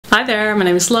Hi there, my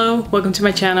name is Loewe. Welcome to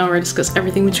my channel where I discuss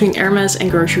everything between Hermes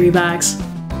and grocery bags.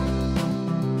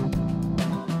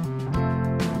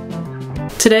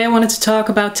 Today I wanted to talk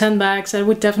about 10 bags that I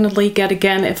would definitely get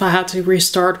again if I had to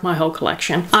restart my whole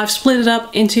collection. I've split it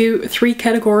up into 3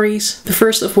 categories, the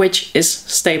first of which is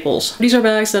staples. These are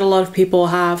bags that a lot of people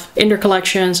have in their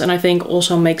collections and I think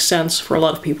also makes sense for a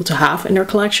lot of people to have in their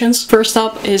collections. First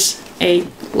up is a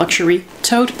luxury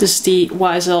tote. This is the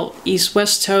YSL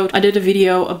East-West tote. I did a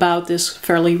video about this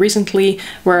fairly recently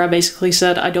where I basically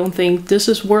said I don't think this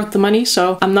is worth the money,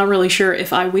 so I'm not really sure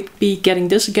if I would be getting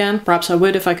this again. Perhaps I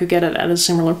would if I could get it at a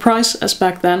similar price as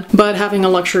back then. But having a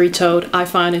luxury tote I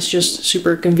find is just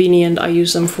super convenient. I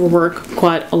use them for work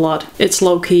quite a lot. It's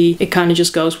low-key, it kind of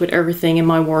just goes with everything in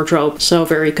my wardrobe, so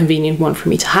very convenient one for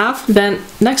me to have. Then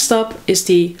next up is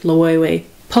the Loewe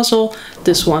puzzle.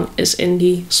 This one is in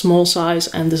the small size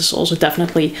and this is also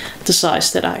definitely the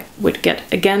size that I would get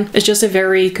again. It's just a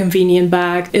very convenient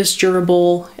bag. It's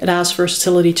durable, it has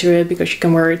versatility to it because you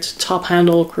can wear it top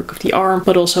handle, crook of the arm,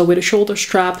 but also with a shoulder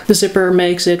strap. The zipper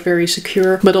makes it very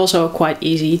secure but also quite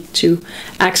easy to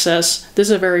access. This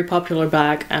is a very popular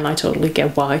bag and I totally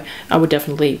get why I would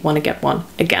definitely want to get one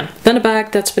again. Then a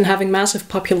bag that's been having massive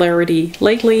popularity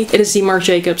lately, it is the Marc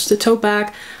Jacobs the tote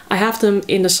bag. I have them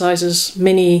in the sizes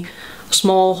mini,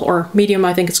 small or medium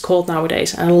I think it's called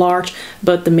nowadays, and large,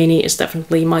 but the mini is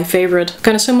definitely my favorite.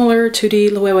 Kind of similar to the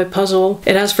Loewe puzzle.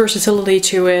 It has versatility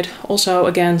to it, also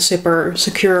again zipper,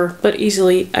 secure but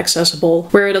easily accessible.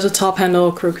 Wear it as a top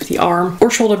handle, crook of the arm or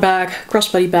shoulder bag,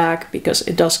 crossbody bag because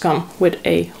it does come with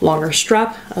a longer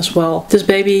strap as well. This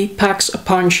baby packs a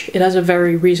punch. It has a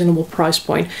very reasonable price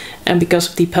point and because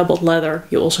of the pebbled leather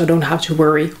you also don't have to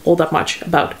worry all that much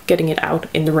about getting it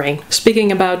out in the rain. Speaking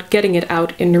about getting it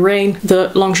out in the rain,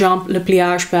 the Longchamp Le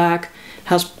Pliage bag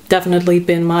has definitely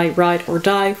been my ride or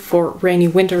die for rainy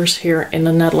winters here in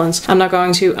the Netherlands. I'm not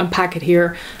going to unpack it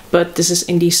here, but this is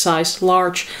in the size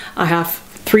large. I have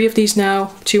 3 of these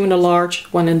now, 2 in the large,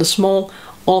 1 in the small.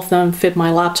 All of them fit my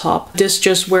laptop. This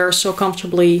just wears so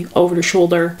comfortably over the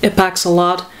shoulder. It packs a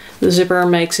lot. The zipper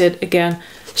makes it, again,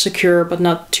 secure but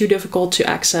not too difficult to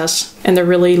access, and they're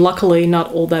really luckily not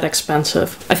all that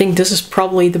expensive. I think this is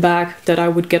probably the bag that I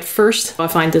would get first. I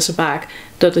find this a bag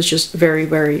that is just very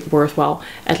worthwhile,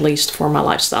 at least for my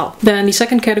lifestyle. Then the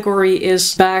second category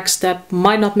is bags that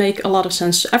might not make a lot of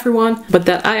sense to everyone but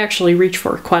that I actually reach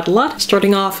for quite a lot.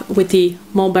 Starting off with the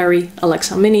Mulberry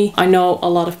Alexa Mini. I know a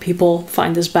lot of people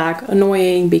find this bag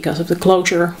annoying because of the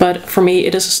closure, but for me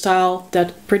it is a style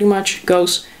that pretty much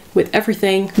goes with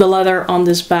everything. The leather on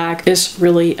this bag is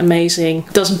really amazing.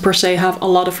 It doesn't per se have a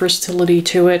lot of versatility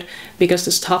to it because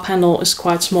this top handle is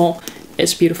quite small.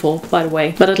 It's beautiful, by the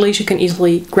way, but at least you can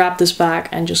easily grab this bag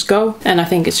and just go, and I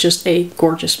think it's just a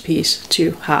gorgeous piece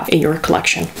to have in your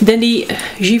collection. Then the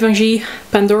Givenchy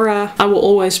Pandora, I will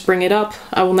always bring it up.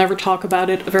 I will never talk about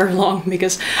it very long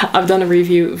because I've done a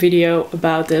review video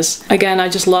about this. Again, I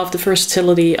just love the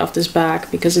versatility of this bag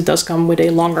because it does come with a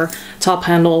longer top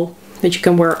handle that you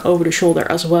can wear over the shoulder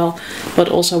as well, but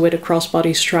also with a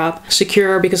crossbody strap.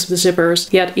 Secure because of the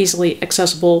zippers, yet easily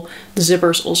accessible. The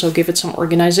zippers also give it some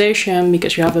organization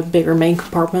because you have a bigger main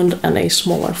compartment and a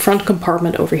smaller front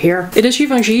compartment over here. It is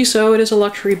Givenchy, so it is a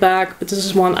luxury bag, but this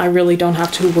is one I really don't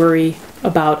have to worry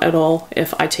about at all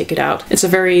if I take it out. It's a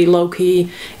very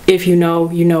low-key, if you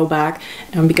know bag,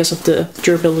 and because of the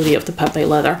durability of the pape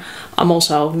leather, I'm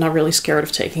also not really scared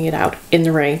of taking it out in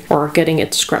the rain or getting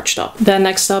it scratched up. Then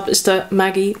next up is the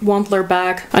Maggie Wandler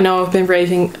bag. I know I've been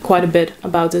raving quite a bit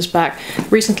about this bag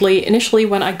recently. Initially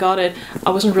when I got it,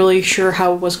 I wasn't really sure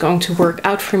how it was going to work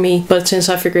out for me, but since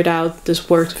I figured out this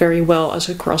worked very well as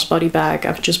a crossbody bag,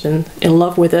 I've just been in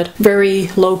love with it. Very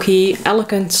low-key,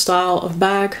 elegant style of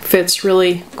bag. Fits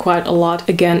really quite a lot.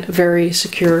 Again, very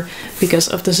secure because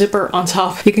of the zipper on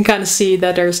top. You can kind of see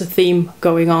that there's a theme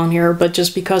going on here, but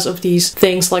just because of these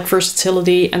things like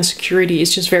versatility and security,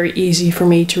 it's just very easy for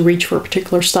me to reach for a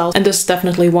particular style, and this is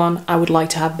definitely one I would like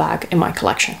to have back in my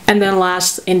collection. And then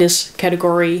last in this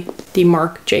category, the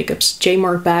Marc Jacobs J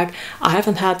Mark bag. I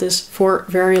haven't had this for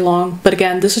very long, but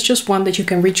again, this is just one that you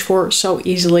can reach for so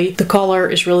easily. The color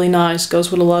is really nice,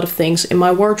 goes with a lot of things in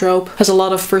my wardrobe, has a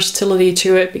lot of versatility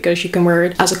to it because you can wear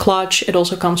it as a clutch. It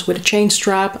also comes with a chain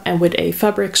strap and with a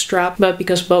fabric strap, but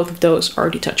because both of those are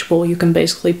detachable, you can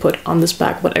basically put on this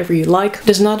bag whatever you like. It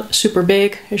is not super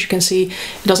big, as you can see.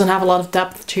 It doesn't have a lot of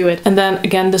depth to it. And then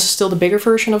again, this is still the bigger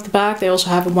version of the bag. They also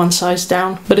have it one size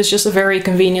down, but it's just a very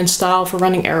convenient style for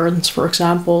running errands, for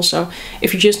example. So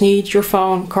if you just need your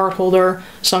phone, card holder,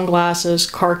 sunglasses,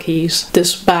 car keys,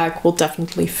 this bag will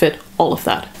definitely fit all of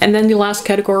that. And then the last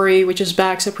category, which is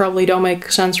bags that probably don't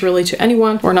make sense really to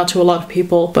anyone, or not to a lot of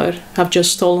people, but have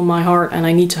just stolen my heart and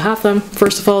I need to have them.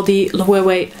 First of all, the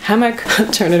Loewe Hammock.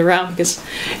 Turn it around because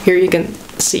here you can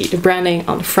see the branding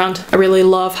on the front. I really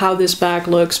love how this bag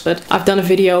looks, but I've done a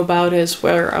video about it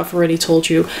where I've already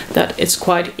told you that it's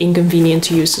quite inconvenient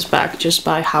to use this bag just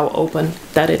by how open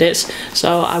that it is.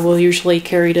 So I will usually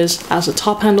carry this as a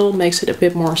top handle, makes it a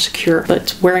bit more secure,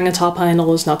 but wearing a top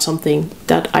handle is not something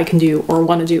that I can do or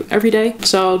want to do every day.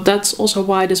 So that's also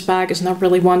why this bag is not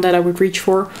really one that I would reach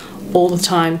for all the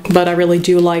time, but I really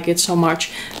do like it so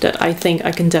much that I think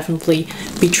I can definitely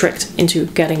be tricked into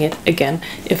getting it again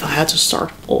if I had to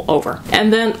start all over.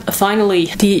 And then finally,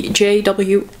 the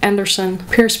J.W. Anderson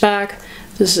Pierce bag.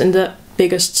 This is in the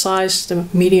biggest size, the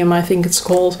medium I think it's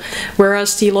called,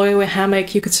 whereas the Loewe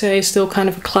Hammock, you could say, is still kind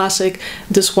of a classic.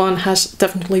 This one has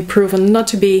definitely proven not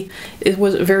to be. It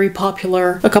was very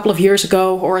popular a couple of years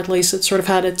ago, or at least it sort of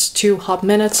had its 2 hot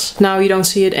minutes. Now you don't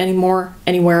see it anymore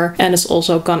anywhere, and it's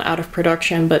also gone out of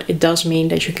production, but it does mean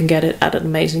that you can get it at an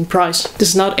amazing price. This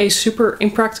is not a super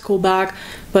impractical bag,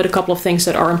 but a couple of things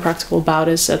that are impractical about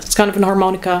it is that it's kind of an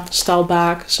harmonica style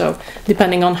bag, so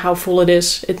depending on how full it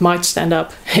is, it might stand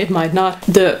up, it might not.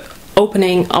 The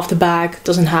opening of the bag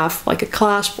doesn't have like a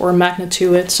clasp or a magnet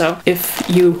to it, so if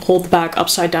you hold the bag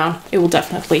upside down, it will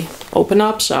definitely open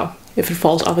up. So if it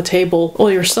falls off a table, all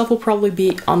your stuff will probably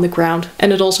be on the ground.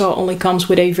 And it also only comes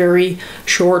with a very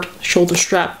short shoulder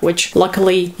strap, which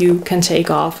luckily you can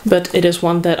take off, but it is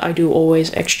one that I do always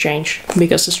exchange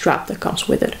because the strap that comes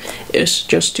with it is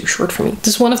just too short for me.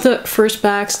 This is one of the first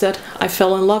bags that I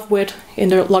fell in love with in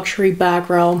the luxury bag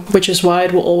realm, which is why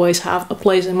it will always have a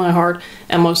place in my heart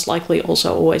and most likely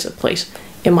also always a place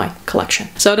in my collection.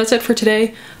 So that's it for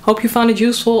today. Hope you found it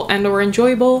useful and or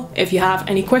enjoyable. If you have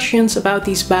any questions about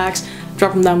these bags,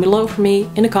 drop them down below for me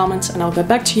in the comments and I'll get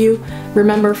back to you.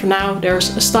 Remember, for now,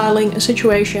 there's a styling, a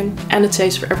situation, and a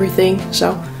taste for everything.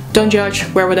 So don't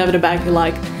judge, wear whatever the bag you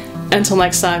like. Until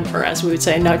next time, or as we would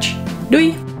say, nudge.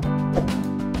 Doei!